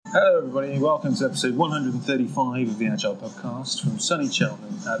Hello everybody, welcome to episode 135 of the Agile Podcast from sunny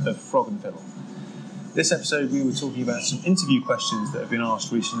Cheltenham at the Frog and Fiddle. This episode we were talking about some interview questions that have been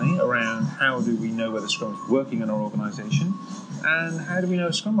asked recently around how do we know whether Scrum is working in our organisation and how do we know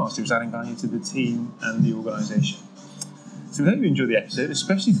a Scrum Master is adding value to the team and the organisation. So we hope you enjoy the episode,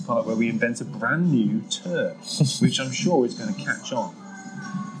 especially the part where we invent a brand new term, which I'm sure is going to catch on.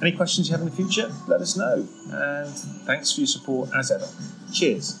 Any questions you have in the future, let us know. And thanks for your support as ever.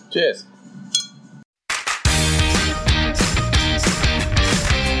 Cheers. Cheers.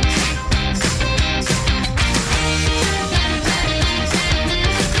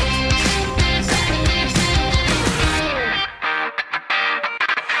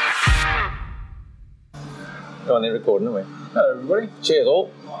 Go on, they're recording, aren't we? Hello everybody. Cheers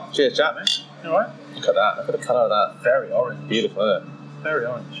all. Cheers, chap. You alright? Look at that. Look at the colour of that. Very orange. Beautiful, isn't it? Very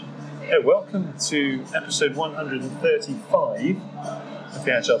orange. Yeah, welcome to episode 135 of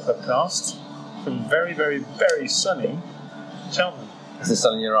the Agile Podcast from very, very, very sunny Cheltenham. Is the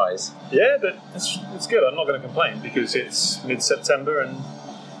sun in your eyes? Yeah, but it's good. I'm not going to complain because it's mid-September and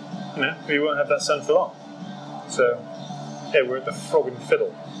we won't have that sun for long. So, yeah, we're at the Frog and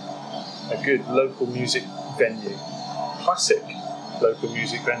Fiddle, a good local music venue, classic local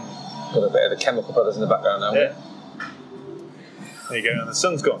music venue. Got a bit of the Chemical Brothers in the background now. Yeah. There you go, and the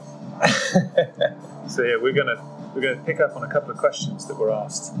sun's gone. So yeah, we're gonna pick up on a couple of questions that were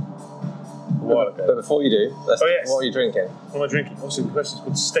asked a while ago. But before you do, yes. What are you drinking? What am I drinking? Obviously, the question is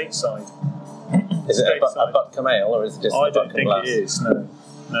called Stateside. Is it a Butcombe Ale or is it just I a don't Butcombe think glass? it is. No,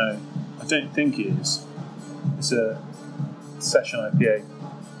 I don't think it is. It's a session IPA.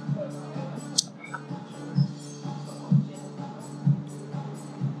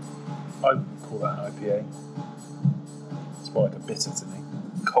 I would call that an IPA. It's more like a bitter to me.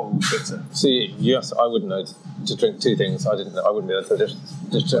 Cold bitter. See, yes, I wouldn't know to drink two things. I wouldn't be able to just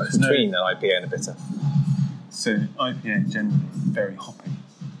between an IPA and a bitter. So IPA is generally very hoppy.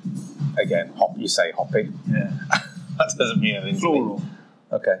 Again, you say hoppy. Yeah. That doesn't mean anything. Floral.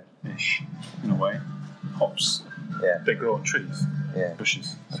 Okay. Ish, in a way. Hops. Yeah. They grow on trees. Yeah.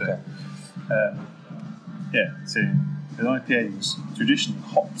 Bushes. So, Okay. So the IPA was traditionally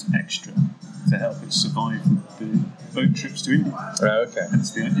hopped extra to help it survive the boat trips to India. Oh, okay.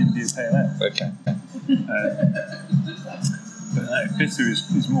 Hence the India Pale Ale. Okay. But no, bitter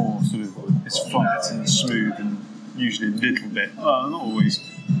is more sort of, it's flat and smooth and usually a little bit, not always,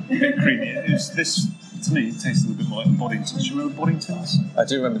 a bit creamy. To me, it tastes a little bit more like Boddington's. Do you remember Boddington's? I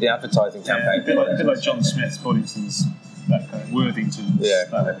do remember the advertising campaign. Yeah, a bit like John Smith's Boddington's, that kind of Worthington's,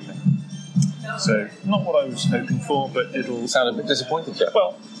 that everything. So, not what I was hoping for, but it'll... You sound a bit disappointed, Jeff.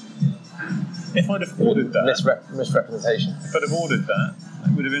 Well, if I'd have ordered that... Misrepresentation. If I'd have ordered that,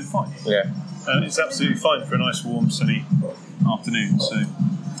 it would have been fine. Yeah. And it's absolutely fine for a nice, warm, sunny afternoon. So,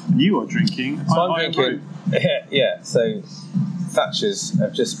 and you are drinking... So I'm drinking... Yeah, so Thatcher's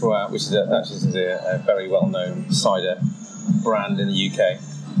have just brought out, Thatcher's is a very well-known cider brand in the UK.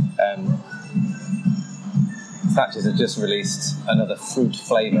 Thatcher's have just released another fruit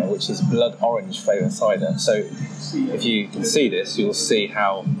flavour, which is blood orange flavoured cider. So if you can see this, you'll see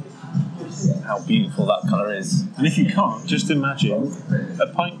how beautiful that colour is. And if you can't, just imagine a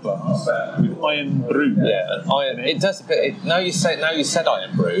pint glass with iron brew. Yeah, and iron. It does. Now you said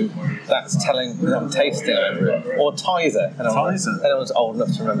iron brew. That's telling I'm tasting iron brew or Tizer. Anyone's old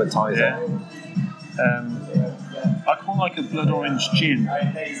enough to remember Tizer. Yeah. I quite like a blood orange gin.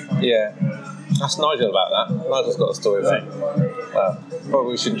 Yeah. Ask Nigel about that. Nigel's got a story about it. Well,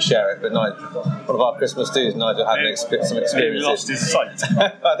 probably we shouldn't share it, but one of our Christmas dues, Nigel had some experiences. He lost his sight.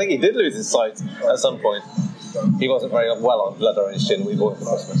 I think he did lose his sight at some point. He wasn't very well on blood orange gin we bought for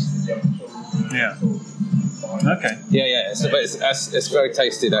Christmas. Yeah. Okay. Yeah. It's very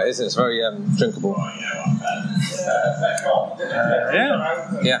tasty, that is. It's very drinkable.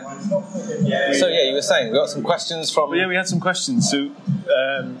 Yeah. So you were saying we got some questions from. Well, yeah, we had some questions. So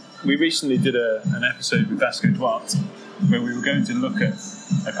we recently did an episode with Vasco Duarte where we were going to look at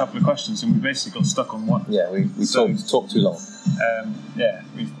a couple of questions, and we basically got stuck on one. Yeah, we talked too long.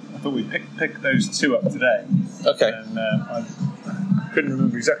 I thought we'd pick those two up today. Okay. And I couldn't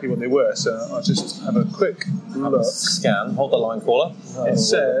remember exactly what they were, so I'll just have a quick look. Scan. Hold the line, caller. It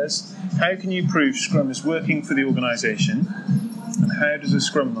says, how can you prove Scrum is working for the organisation, and how does a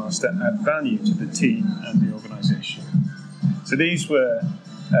Scrum Master add value to the team and the organisation? So these were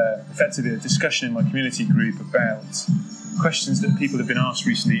effectively a discussion in my community group about questions that people have been asked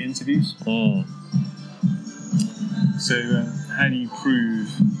recently in interviews. So how do you prove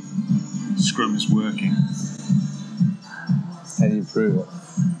Scrum is working? How do you prove it?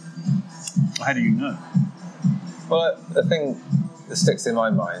 How do you know? Well, the thing that sticks in my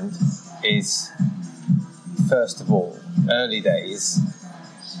mind is, first of all, early days,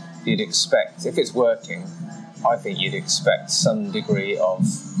 you'd expect, if it's working, I think you'd expect some degree of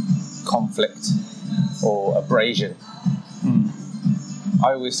conflict or abrasion.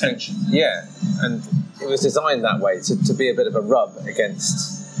 I always think, yeah, and it was designed that way to be a bit of a rub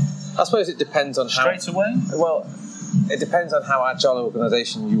against. I suppose it depends on how. Straight away? Well, it depends on how agile an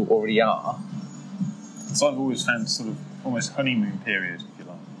organisation you already are. So I've always found sort of almost honeymoon period, if you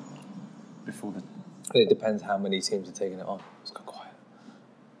like, before the. It depends how many teams are taking it on. It's gone quiet.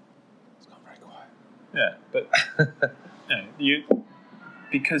 It's gone very quiet. Yeah, but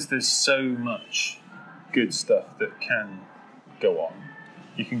because there's so much good stuff that can go on,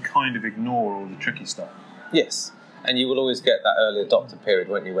 you can kind of ignore all the tricky stuff. Yes, and you will always get that early adopter period,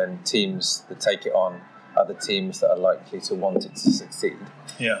 won't you, when teams that take it on are the teams that are likely to want it to succeed.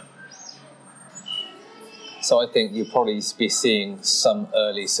 Yeah. So I think you'll probably be seeing some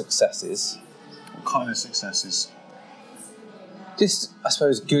early successes. What kind of successes? Just, I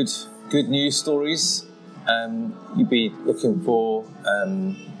suppose, good news stories. You'd be looking for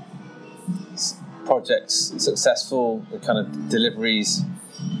projects successful, the kind of deliveries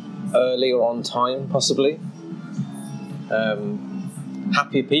early or on time, possibly.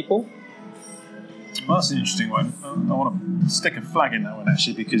 Happy people. Well, that's an interesting one. I want to stick a flag in that one,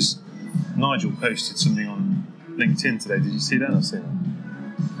 actually, because Nigel posted something on LinkedIn today. Did you see that? I've seen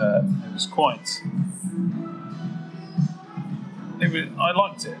that. It was quite... I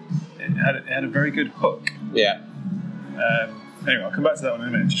liked it. It had a very good hook. Yeah. Anyway, I'll come back to that one in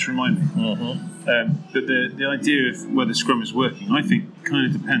a minute. Just remind me. Mm-hmm. But the idea of whether Scrum is working, I think, kind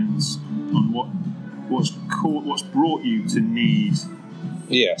of depends on what's brought you to need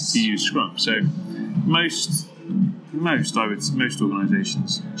Yes. to use Scrum. So most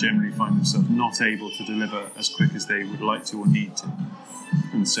organisations generally find themselves not able to deliver as quick as they would like to or need to,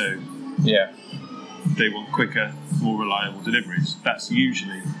 and so they want quicker, more reliable deliveries. That's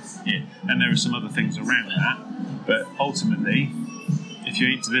usually it. And there are some other things around that, but ultimately, if you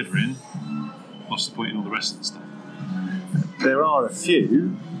ain't delivering, what's the point in all the rest of the stuff? There are a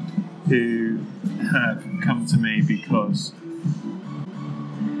few who have come to me because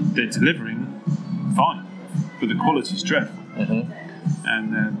they're delivering fine, but the quality's dreadful. Mm-hmm.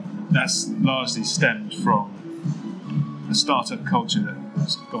 And that's largely stemmed from a startup culture that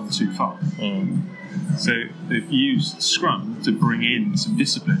has gone too far. Mm. So they've used Scrum to bring in some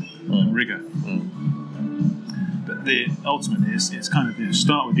discipline and rigour. But ultimately, it's kind of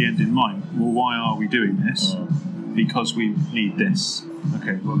start with the end in mind. Well, why are we doing this? Because we need this.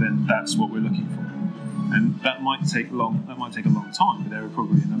 Okay, well then that's what we're looking for. And that might take a long time, but there are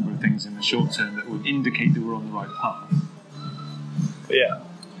probably a number of things in the short term that will indicate that we're on the right path. But yeah.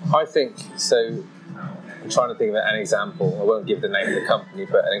 I think so. I'm trying to think of an example. I won't give the name of the company,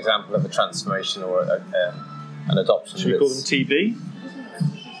 but an example of a transformation or an adoption. Should we call them TB?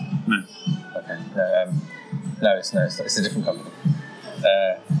 No. Okay. No, it's a different company.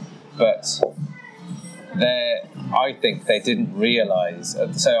 But I think they didn't realise.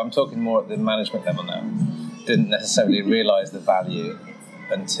 So I'm talking more at the management level now. Didn't necessarily realise the value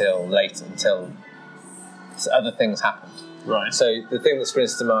until other things happened. Right. So the thing that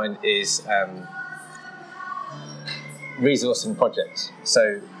springs to mind is resourcing projects.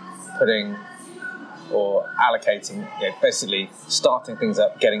 So putting or allocating, basically starting things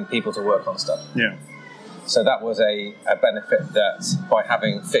up, getting people to work on stuff. Yeah. So that was a benefit that by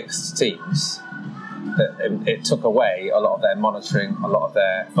having fixed teams, that it took away a lot of their monitoring, a lot of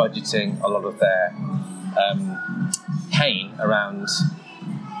their budgeting, a lot of their pain around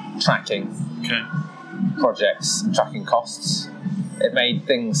tracking projects, tracking costs. It made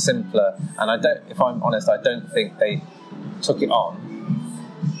things simpler, and if I'm honest, I don't think they took it on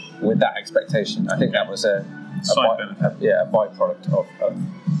with that expectation. I think that was a byproduct of.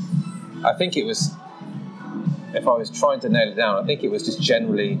 I think it was. If I was trying to nail it down, I think it was just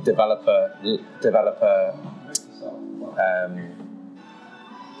generally developer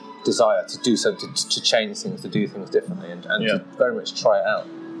desire to do something, to change things, to do things differently, and to very much try it out.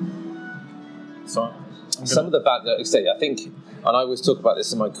 So some of the I think, and I always talk about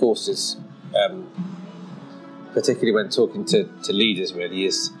this in my courses, particularly when talking to leaders, really,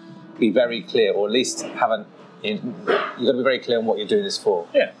 is be very clear, or at least you've got to be very clear on what you're doing this for.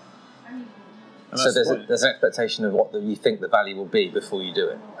 Yeah. So there's an expectation of what you think the value will be before you do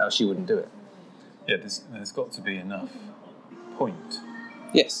it, else you wouldn't do it. Yeah, there's got to be enough point.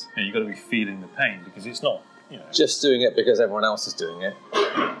 Yes. You've got to be feeling the pain, because it's not, just doing it because everyone else is doing it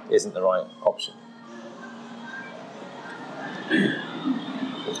isn't the right option.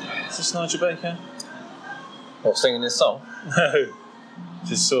 Is this Nigel Baker? Or singing this song? No.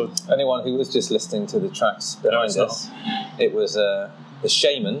 Just sort of, Anyone who was just listening to the tracks behind us, it was The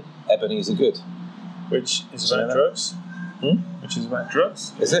Shaman, Ebenezer Good. which is about drugs. Which is about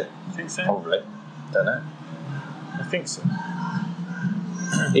drugs. Is it? I think so. Probably. Don't know. I think so.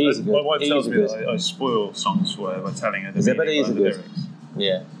 Easy Good. My wife tells me Good. that I spoil songs for her by telling her the Is it meaning Easy behind the Good? lyrics.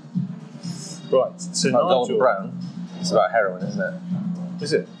 Yeah. Right, so Like Golden Nigel... Brown. It's about heroin, isn't it?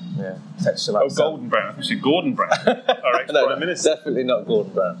 Is it? Yeah. Text you Oh, Golden Brown. I thought you said Gordon Brown. Our ex-Prime Minister. Definitely not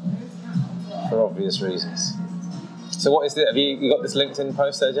Gordon Brown. For obvious reasons. So what is it? Have you got this LinkedIn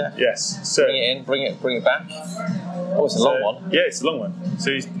post there, Jeff? Yes. So, Bring it in, bring it back. Oh, it's a long one. Yeah, it's a long one.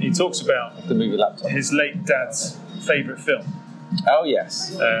 So he talks about The movie laptop. his late dad's favourite film. Oh,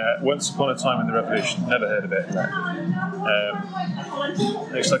 yes. Once Upon a Time in the Revolution. Never heard of it.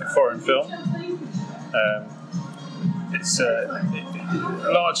 Looks like a foreign film. It's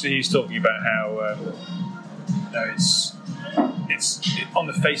largely he's talking about how it's on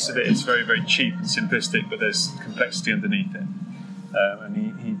the face of it, it's very, very cheap and simplistic, but there's complexity underneath it. And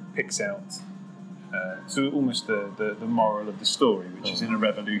he picks out so almost the moral of the story, which is in a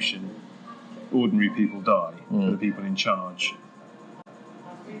revolution, ordinary people die, but the people in charge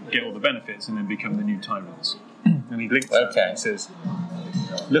get all the benefits and then become the new tyrants. And he links that and says,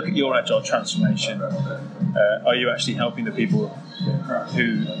 look at your agile transformation. Are you actually helping the people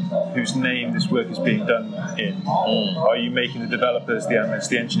whose name this work is being done in? Are you making the developers, the analysts,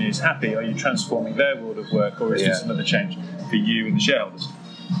 the engineers happy? Are you transforming their world of work, or is this another change for you and the shareholders?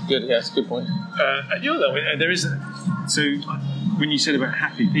 Good, yeah, it's a good point. There is so when you said about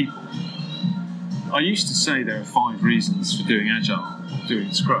happy people, I used to say there are 5 reasons for doing agile or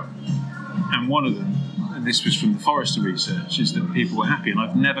doing Scrum, and one of them, and this was from the Forrester research, is that people were happy. And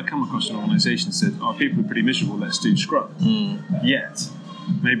I've never come across an organisation that said, "Oh, people are pretty miserable, let's do Scrum." Yet,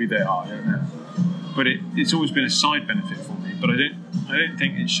 maybe they are, I don't know. But it's always been a side benefit for me. But I don't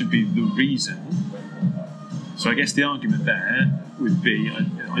think it should be the reason. So I guess the argument there would be,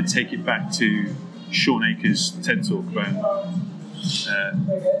 I'd take it back to Sean Akers' TED talk about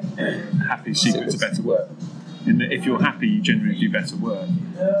happy secrets of better work. In that if you're happy, you generally do better work.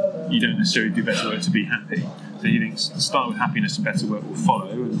 You don't necessarily do better work to be happy. So he thinks start with happiness and better work will follow,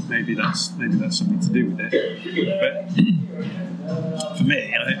 and maybe that's something to do with it. But for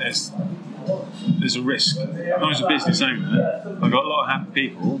me, I think there's a risk. I was a business owner. I got a lot of happy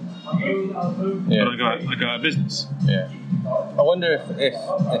people, but I go out of business. Yeah. I wonder if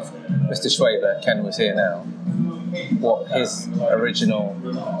Mr. Schwaber, Ken was here now, what his original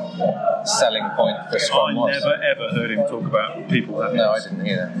selling point for Scrum was. I never ever heard him talk about people happiness. No, I didn't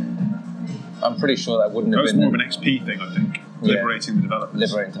either. I'm pretty sure that wouldn't have been... That was more of an XP thing, I think. Liberating the developers.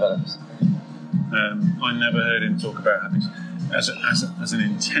 Liberating developers. I never heard him talk about happiness as an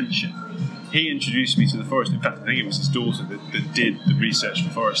intention. He introduced me to the Forrester. In fact, I think it was his daughter that did the research for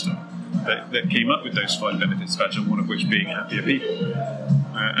Forrester that came up with those 5 benefits of Agile, one of which being happier people.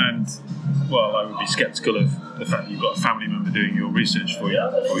 And while I would be sceptical of the fact that you've got a family member doing your research for you,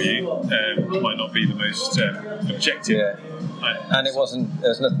 might not be the most objective. Yeah. And it wasn't. There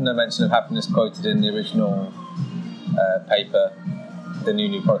was no mention of happiness quoted in the original paper, the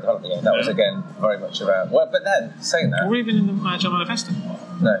new product development game. That was again very much about. Well, but then saying that, or even in the Agile Manifesto.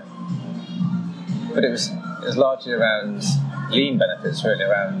 No. But it was largely around lean benefits, really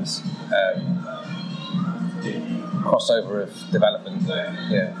around crossover of development,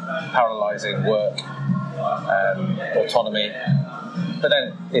 parallelizing work, autonomy. But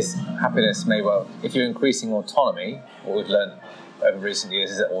then it's happiness may well, if you're increasing autonomy, what we've learned over recent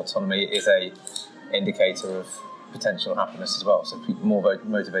years is that autonomy is a indicator of potential happiness as well. So more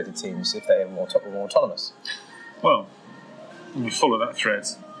motivated teams if they are more autonomous. Well, when we follow that thread,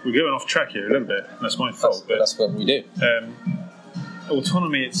 we're going off track here a little bit. That's my fault. But that's what we do.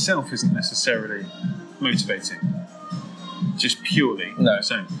 Autonomy itself isn't necessarily motivating, just purely on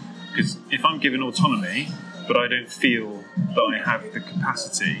its own. Because if I'm given autonomy, but I don't feel that I have the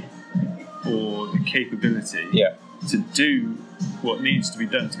capacity or the capability to do what needs to be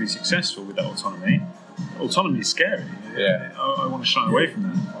done to be successful with that autonomy is scary. I want to shy away from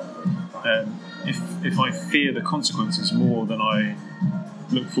that. If I fear the consequences more than I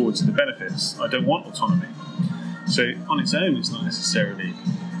look forward to the benefits, I don't want autonomy. So on its own, it's not necessarily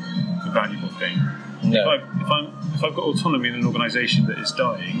a valuable thing. No. If I've got autonomy in an organisation that is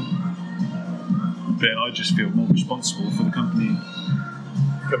dying, then I just feel more responsible for the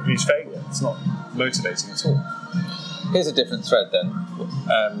company's failure. It's not motivating at all. Here's a different thread then.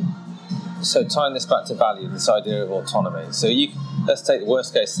 So tying this back to value, this idea of autonomy. So let's take the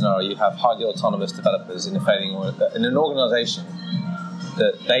worst case scenario. You have highly autonomous developers in an organisation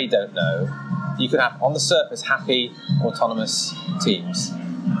that they don't know you could have on the surface happy autonomous teams,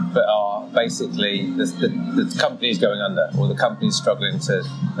 but are basically the company's going under, or the company's struggling to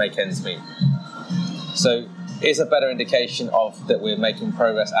make ends meet. So it's a better indication of that we're making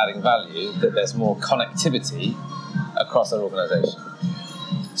progress, adding value, that there's more connectivity across our organisation,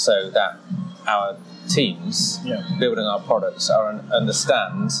 so that our teams building our products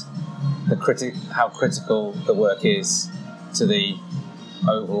understand how critical the work is to the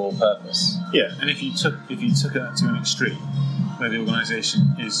overall purpose. Yeah, and if you took it to an extreme, where the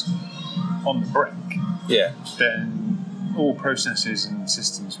organisation is on the brink, then all processes and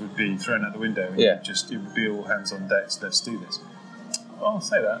systems would be thrown out the window. And it would be all hands on deck. So let's do this. Well, I'll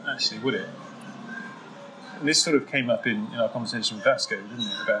say that actually, would it? And this sort of came up in our conversation with Vasco, didn't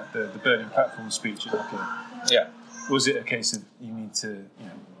it, about the burning platform speech at Nokia? Yeah. Was it a case of you need to,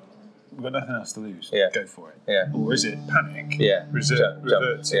 we've got nothing else to lose, go for it? Yeah. Or is it panic? Yeah.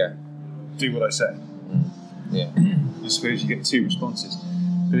 Revert to do what I say? Yeah. I suppose you get two responses,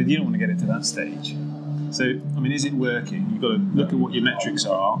 but you don't want to get it to that stage. So, I mean, is it working? You've got to look at what your metrics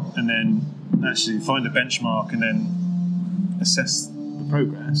are, and then actually find a benchmark, and then assess the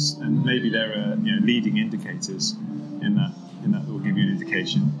progress. And maybe there are leading indicators in that will give you an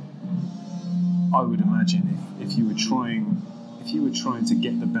indication. I would imagine if you were trying to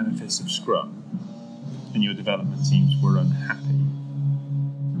get the benefits of Scrum, and your development teams were unhappy,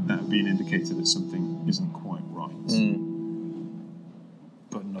 that would be an indicator that something isn't quite right.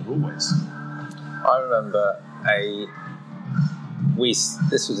 But not always. I remember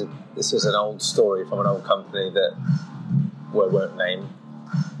this was an old story from an old company that we won't name,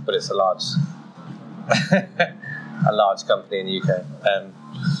 but it's a large company in the UK.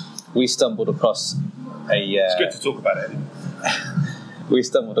 We stumbled across it's good to talk about it. We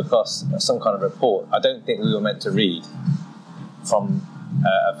stumbled across some kind of report. I don't think we were meant to read from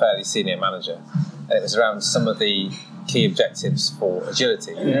a fairly senior manager, and it was around some of the key objectives for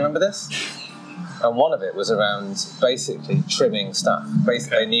agility. You remember this? And one of it was around basically trimming staff.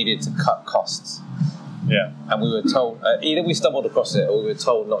 Basically, they needed to cut costs. Yeah. And we were told, either we stumbled across it or we were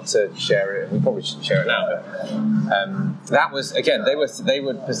told not to share it, and we probably shouldn't share it now. That was, again, they were so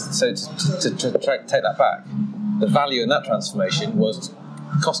to take that back, the value in that transformation was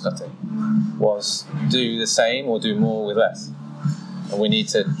cost cutting, was do the same or do more with less. And we need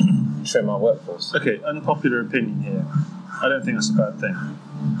to trim our workforce. Okay, unpopular opinion here. I don't think that's a bad thing.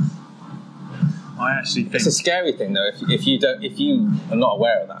 I actually think it's a scary thing though. If you are not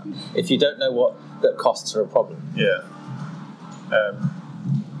aware of that, if you don't know that costs are a problem. Yeah.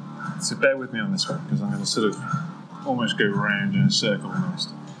 So bear with me on this one, because I'm going to sort of almost go round in a circle almost.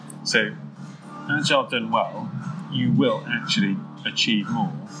 So, Agile done well, you will actually achieve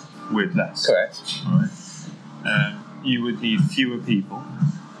more with less. Correct. All right. You would need fewer people.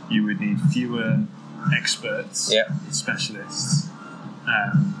 You would need fewer experts, specialists.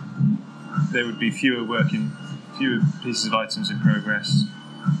 There would be fewer pieces of items in progress.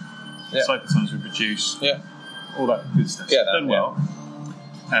 Yeah. Cycle times would reduce. Yeah. All that good stuff. Yeah, done well.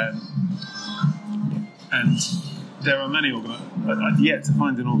 And there are many I've yet to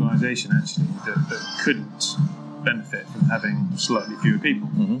find an organisation actually that couldn't benefit from having slightly fewer people.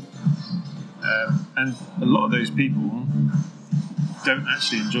 Mm-hmm. And a lot of those people don't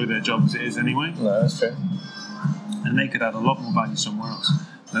actually enjoy their job as it is anyway. No, that's true. And they could add a lot more value somewhere else.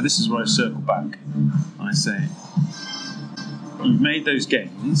 Now this is where I circle back. I say, you've made those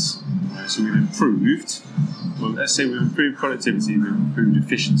gains, right, so we've improved. Well, let's say we've improved productivity, we've improved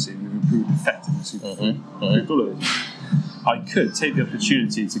efficiency, we've improved effectiveness, we've improved all of it. I could take the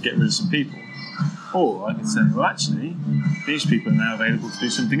opportunity to get rid of some people, or I could say, well, actually, these people are now available to do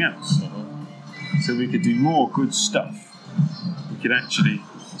something else. So we could do more good stuff. We could actually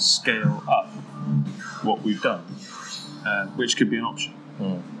scale up what we've done, which could be an option.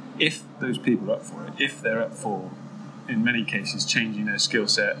 If those people are up for it, if they're up for, in many cases, changing their skill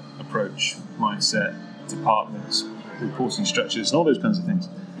set, approach, mindset, departments, reporting structures, and all those kinds of things,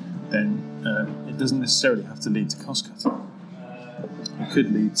 then it doesn't necessarily have to lead to cost cutting. It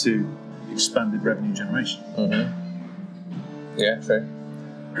could lead to expanded revenue generation. Yeah,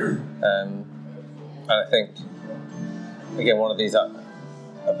 true. And I think, again, one of these a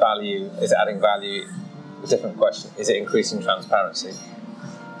value is adding value. A different question: is it increasing transparency?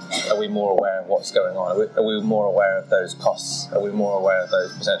 Are we more aware of what's going on? Are we more aware of those costs? Are we more aware of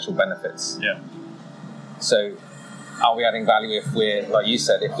those potential benefits? Yeah. So, are we adding value if we're, like you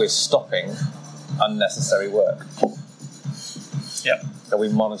said, if we're stopping unnecessary work? Yeah. Are we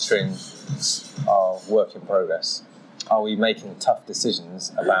monitoring our work in progress? Are we making tough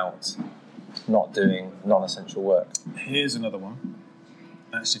decisions about not doing non-essential work? Here's another one,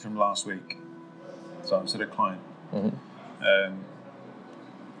 actually from last week. So I'm sort of client. Mm-hmm.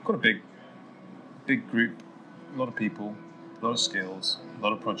 Got a big group, a lot of people, a lot of skills, a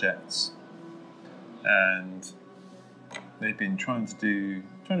lot of projects, and they've been trying to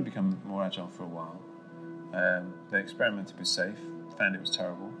become more agile for a while. They experimented with SAFe, found it was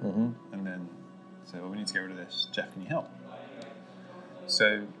terrible, and then said, well, we need to get rid of this. Jeff, can you help?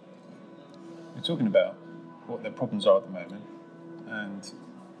 So we're talking about what their problems are at the moment, and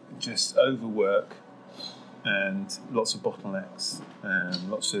just overwork and lots of bottlenecks and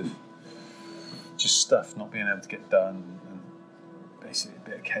lots of just stuff not being able to get done, and basically a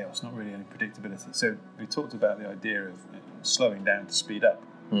bit of chaos, not really any predictability. So we talked about the idea of slowing down to speed up.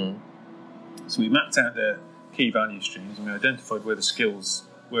 So we mapped out their key value streams and we identified where the skills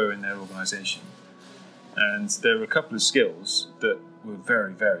were in their organisation. And there were a couple of skills that were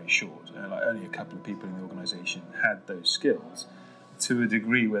very, very short. Like only a couple of people in the organisation had those skills to a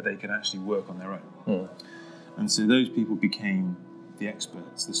degree where they could actually work on their own. And so those people became the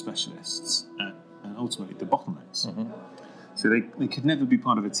experts, the specialists, and ultimately the bottlenecks. So they could never be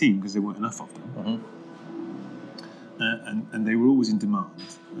part of a team because there weren't enough of them. And they were always in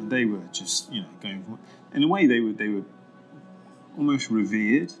demand, and they were just going. In a way, they were almost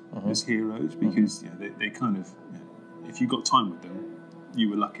revered as heroes because they kind of, if you got time with them, you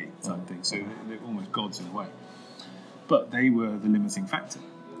were lucky type thing. So they're almost gods in a way. But they were the limiting factor,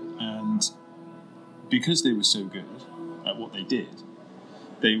 and because they were so good at what they did,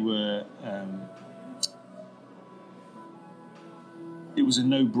 they were. It was a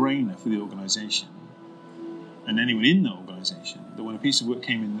no-brainer for the organisation and anyone in the organisation that when a piece of work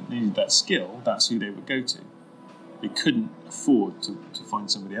came in that needed that skill, that's who they would go to. They couldn't afford to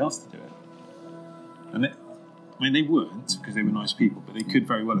find somebody else to do it. And they weren't, because they were nice people, but they could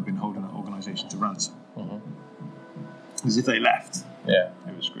very well have been holding that organisation to ransom. Because if they left,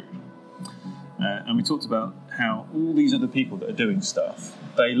 they were screwed. And we talked about how all these other people that are doing stuff,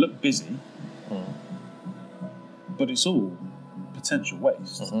 they look busy, but it's all potential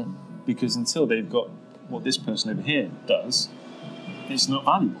waste. Because until they've got what this person over here does, it's not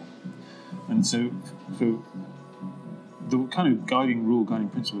valuable. And so the kind of guiding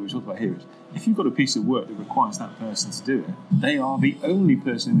principle we talk about here is if you've got a piece of work that requires that person to do it, they are the only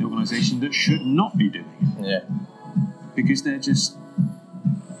person in the organisation that should not be doing it. Because they're just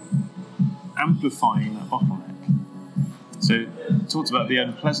amplifying that bottleneck. So talked about the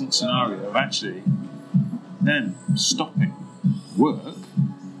unpleasant scenario of actually then stopping work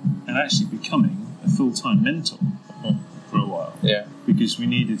and actually becoming a full-time mentor for a while. Because we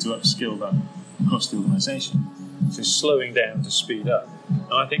needed to upskill that across the organisation. So slowing down to speed up.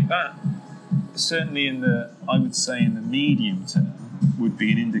 And I think that certainly in the medium term would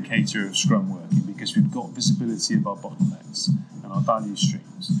be an indicator of Scrum working, because we've got visibility of our bottlenecks and our value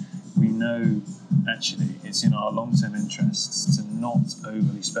streams. We know actually it's in our long-term interests to not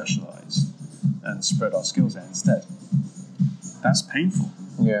overly specialise and spread our skills out instead. That's painful.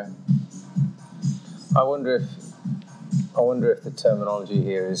 I wonder if the terminology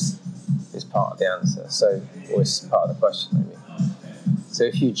here is part of the answer. Or is part of the question maybe. So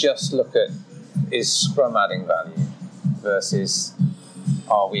if you just look at, is Scrum adding value versus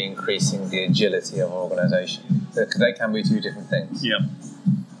are we increasing the agility of our organisation? They can be two different things.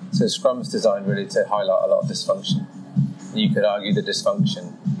 So Scrum is designed really to highlight a lot of dysfunction. You could argue the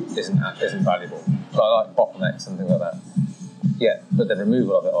dysfunction isn't valuable. But I like bottlenecks and things like that. But the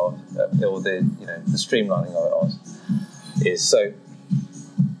removal of it, or the streamlining of it is. So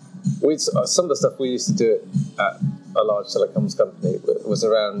some of the stuff we used to do at a large telecoms company was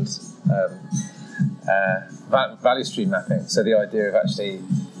around value stream mapping. So the idea of actually,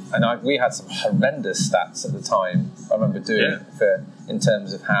 we had some horrendous stats at the time. I remember doing it in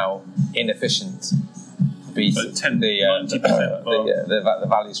terms of how inefficient the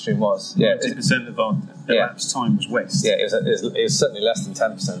value stream was. 90% of our elapsed time was waste. It was certainly less than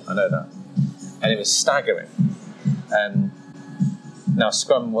 10%. I know that, and it was staggering. Now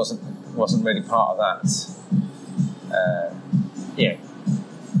Scrum wasn't really part of that.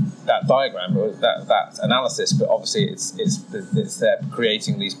 That diagram or that analysis, but obviously it's there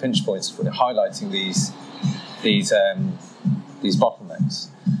creating these pinch points, highlighting these bottlenecks.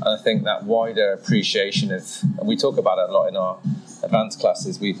 And I think that wider appreciation of, and we talk about it a lot in our advanced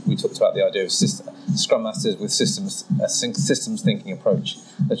classes, we talked about the idea of Scrum Masters with systems thinking approach.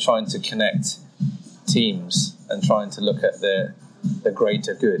 They're trying to connect teams and trying to look at the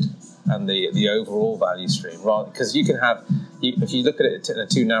greater good and the overall value stream, rather, because you can have, if you look at it in a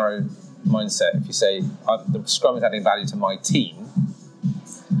too narrow mindset, if you say the Scrum is adding value to my team,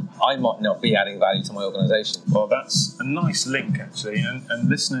 I might not be adding value to my organisation. Well, that's a nice link actually, and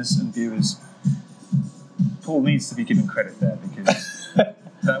listeners and viewers, Paul needs to be given credit there because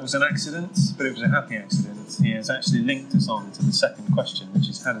that was an accident, but it was a happy accident. He has actually linked us on to the second question, which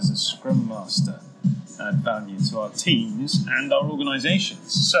is how does a Scrum Master add value to our teams and our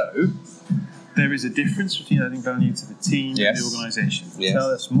organisations? So, there is a difference between adding value to the team and the organisation. Yes. Tell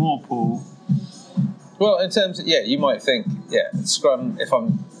us more, Paul. Well, in terms of, you might think, Scrum, if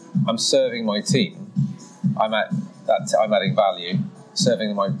I'm serving my team, I'm adding value,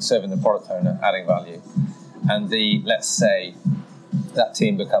 serving the product owner, adding value. And let's say that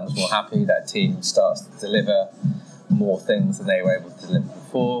team becomes more happy, that team starts to deliver more things than they were able to deliver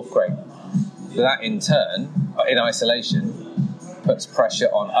before, great. But that in turn, in isolation, puts pressure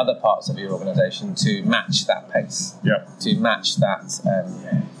on other parts of your organisation to match that pace, to match that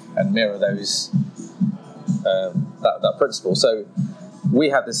and mirror those that principle. So we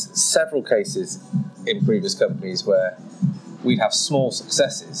had several cases in previous companies where we'd have small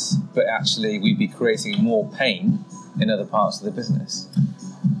successes, but actually we'd be creating more pain in other parts of the business.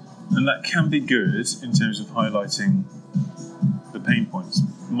 And that can be good in terms of highlighting the pain points.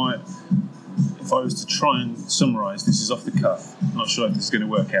 If I was to try and summarise, this is off the cuff, I'm not sure if this is going to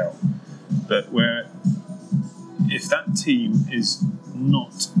work out, but if that team is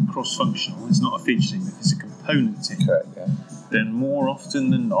not cross-functional, it's not a feature team, if it's a component team, correct, then more often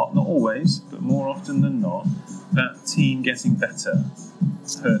than not always, but more often than not, that team getting better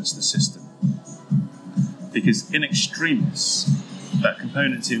hurts the system. Because in extremis, that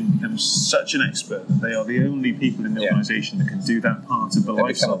component team becomes such an expert that they are the only people in the organisation that can do that part of the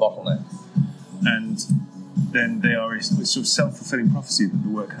life cycle. They become a bottleneck. And then they are a sort of self-fulfilling prophecy that the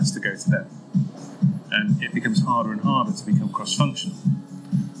work has to go to them. And it becomes harder and harder to become cross-functional.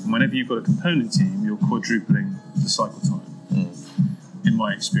 And whenever you've got a component team, you're quadrupling the cycle time, in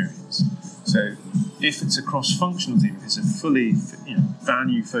my experience. So if it's a cross-functional team, if it's a fully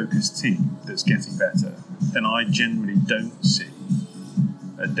value-focused team that's getting better, then I generally don't see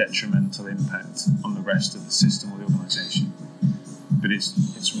a detrimental impact on the rest of the system or the organisation. But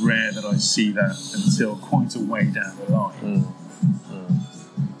it's rare that I see that until quite a way down the line.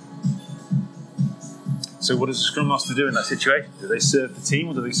 So what does a Scrum Master do in that situation? Do they serve the team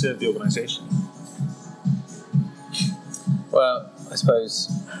or do they serve the organisation? Well, I suppose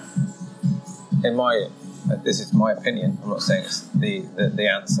this is my opinion, I'm not saying it's the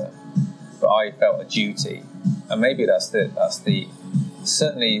answer, but I felt a duty, and maybe that's the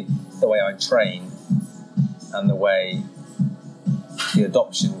certainly the way I train and the way the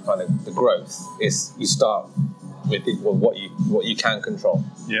adoption, kind of the growth, is you start with what you can control.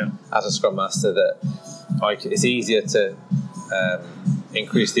 As a Scrum Master, it's easier to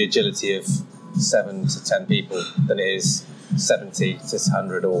increase the agility of 7 to 10 people than it is 70 to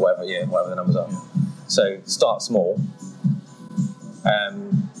 100 or whatever the numbers are. So start small.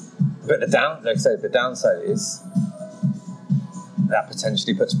 But the downside is that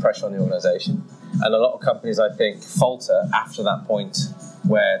potentially puts pressure on the organisation. And a lot of companies, I think, falter after that point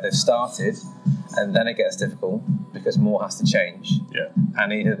where they've started, and then it gets difficult because more has to change.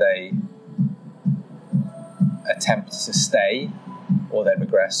 And either they attempt to stay, or they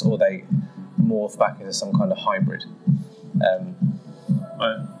regress, or they morph back into some kind of hybrid.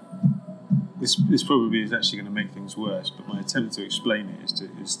 This probably is actually going to make things worse, but my attempt to explain it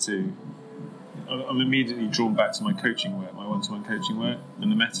is to I'm immediately drawn back to my coaching work, my one-to-one coaching work, and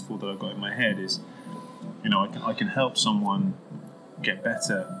the metaphor that I've got in my head is, I can help someone get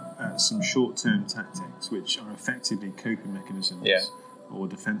better at some short-term tactics, which are effectively coping mechanisms, or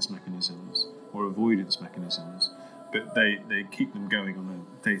defence mechanisms, or avoidance mechanisms, but they keep them going on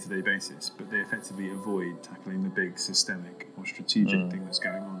a day-to-day basis, but they effectively avoid tackling the big systemic or strategic thing that's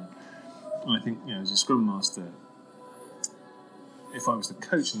going on. And I think, as a Scrum Master, if I was the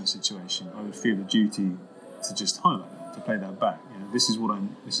coach in that situation, I would feel a duty to just highlight that, to play that back. This is what I'm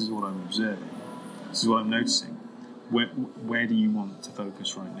observing. This is what I'm noticing. Where do you want to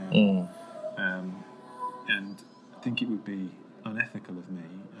focus right now? And I think it would be unethical of me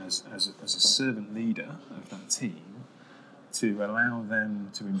as a servant leader of that team to allow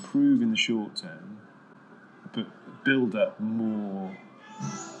them to improve in the short term, but build up more.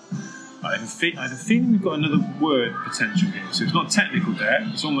 I have a feeling we've got another word potential here. So it's not technical debt,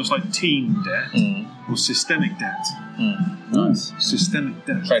 it's almost like team debt or systemic debt. Nice. Systemic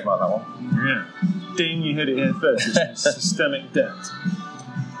debt. Trademark that one. Yeah. Ding, you heard it here first. It's systemic debt.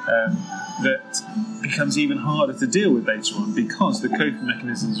 That becomes even harder to deal with later on because the coping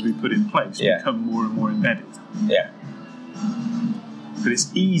mechanisms we put in place become more and more embedded. Yeah. But it's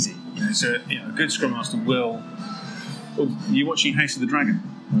easy. So a good Scrum Master will... Are you watching House of the Dragon?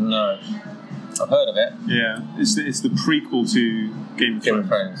 No. I've heard of it. Yeah. It's the prequel to Game of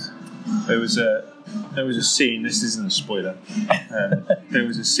Thrones. There was there was a scene, this isn't a spoiler, there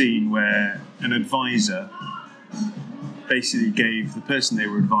was a scene where an advisor basically gave the person they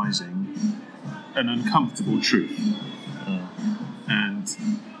were advising an uncomfortable truth. And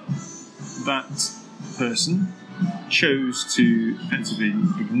that person chose to effectively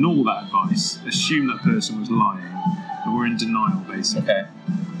ignore that advice, assume that person was lying, and were in denial, basically. Okay.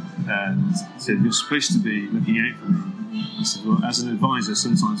 And said, "You're supposed to be looking out for me." He said, "Well, as an advisor,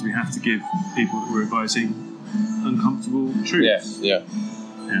 sometimes we have to give people that we're advising uncomfortable truths. Yeah.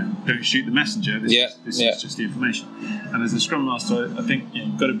 Don't shoot the messenger. This is just the information." And as a Scrum Master, I think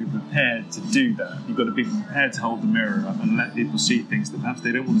you've got to be prepared to do that. You've got to be prepared to hold the mirror up and let people see things that perhaps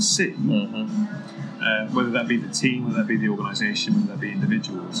they don't want to see. Whether that be the team, whether that be the organisation, whether that be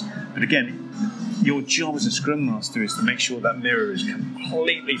individuals. But again, your job as a Scrum Master is to make sure that mirror is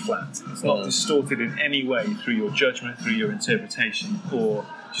completely flat. It's not distorted in any way through your judgment, through your interpretation, or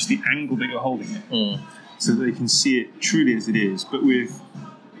just the angle that you're holding it, so that they can see it truly as it is, but with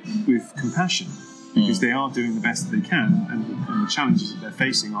compassion, because they are doing the best that they can, and the challenges that they're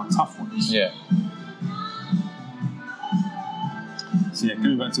facing are tough ones. Yeah. So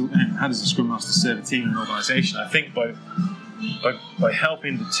coming back to how does a Scrum Master serve a team and organisation, I think by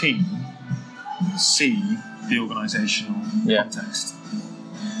helping the team see the organisational context,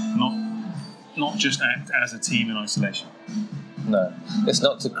 not just act as a team in isolation. No, it's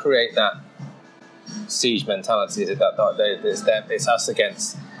not to create that siege mentality. Is it that it's us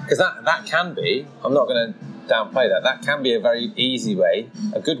against? Because that can be. I'm not going to downplay that. That can be a very easy way,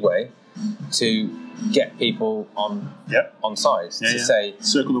 a good way, to get people on side to say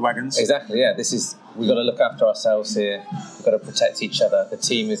circle the wagons. Exactly. Yeah. We've got to look after ourselves here. We've got to protect each other. The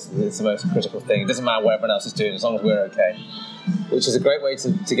team is the most critical thing. It doesn't matter what everyone else is doing as long as we're okay. Which is a great way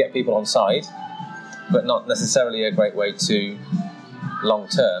to get people on side, but not necessarily a great way to long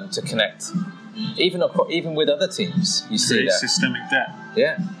term to connect. Even with other teams, you see that systemic debt.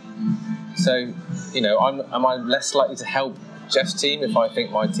 Yeah. So, am I less likely to help Jeff's team if I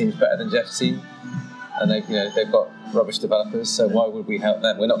think my team's better than Jeff's team, and they've got rubbish developers? So why would we help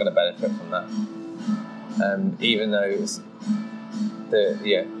them? We're not going to benefit from that. Even though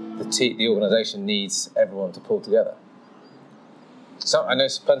the organisation needs everyone to pull together. So I know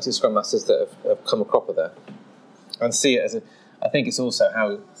plenty of Scrum Masters that have come a cropper there, and see it as I think it's also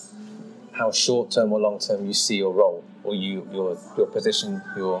how short term or long term you see your role, or your position,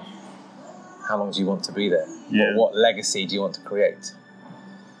 how long do you want to be there? Yeah. What legacy do you want to create?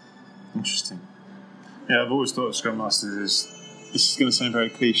 Interesting. Yeah, I've always thought of Scrum Masters as, this is going to sound very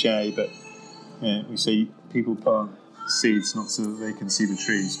cliche, but we say people plant seeds not so that they can see the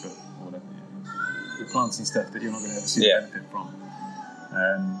trees, but whatever. You're planting stuff that you're not going to ever see the benefit from.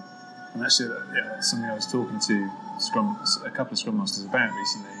 And actually, that's something I was talking to a couple of Scrum Masters about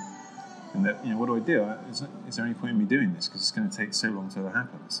recently. And that, what do I do? Is there any point in me doing this? Because it's going to take so long to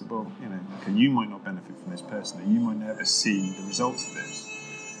happen. I said, well, okay, you might not benefit from this personally. You might never see the results of this.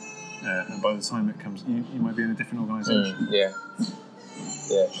 And by the time it comes, you might be in a different organisation. Yeah,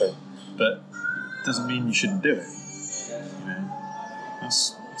 true. But it doesn't mean you shouldn't do it.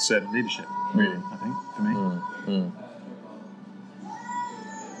 That's servant leadership, really, I think, for me.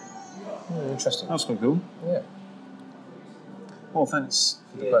 Interesting. That was quite cool. Yeah. Well, thanks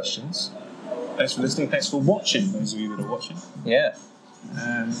for the questions. Thanks for listening. Thanks for watching, those of you that are watching. Yeah.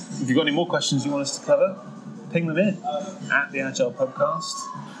 If you've got any more questions you want us to cover, ping them in at the Agile Podcast,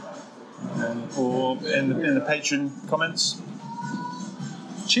 or in the Patreon comments.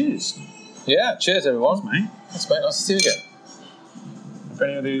 Cheers. Yeah, cheers everyone. Thanks, mate. Thanks, mate. Nice to see you again. For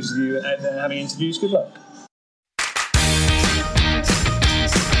any of those of you out there having interviews, good luck.